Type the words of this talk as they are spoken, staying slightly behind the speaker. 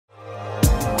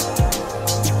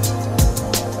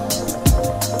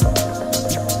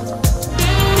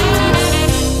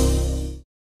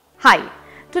Hi,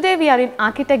 today we are in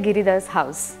architect Giridhar's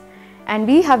house and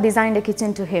we have designed a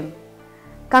kitchen to him.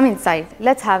 Come inside,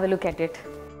 let's have a look at it.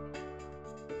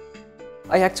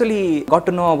 I actually got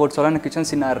to know about Solana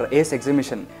kitchens in our ACE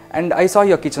exhibition and I saw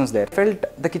your kitchens there. I felt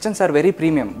the kitchens are very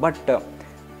premium, but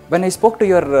when I spoke to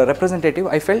your representative,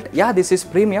 I felt yeah, this is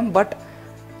premium but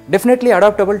definitely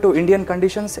adaptable to Indian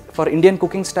conditions for Indian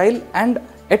cooking style and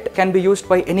it can be used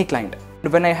by any client.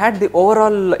 When I had the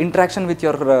overall interaction with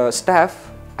your staff,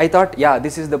 I thought yeah,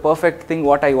 this is the perfect thing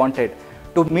what I wanted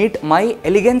to meet my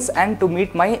elegance and to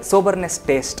meet my soberness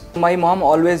taste. My mom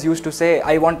always used to say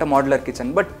I want a modular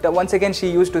kitchen, but once again she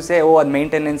used to say oh,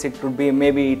 maintenance it would be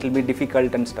maybe it will be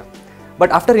difficult and stuff. But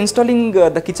after installing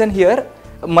the kitchen here,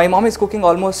 my mom is cooking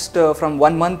almost from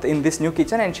 1 month in this new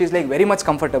kitchen and she's like very much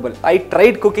comfortable. I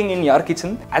tried cooking in your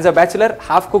kitchen as a bachelor,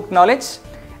 half cooked knowledge,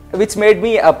 which made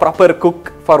me a proper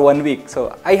cook for 1 week.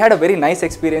 So I had a very nice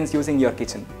experience using your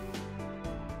kitchen.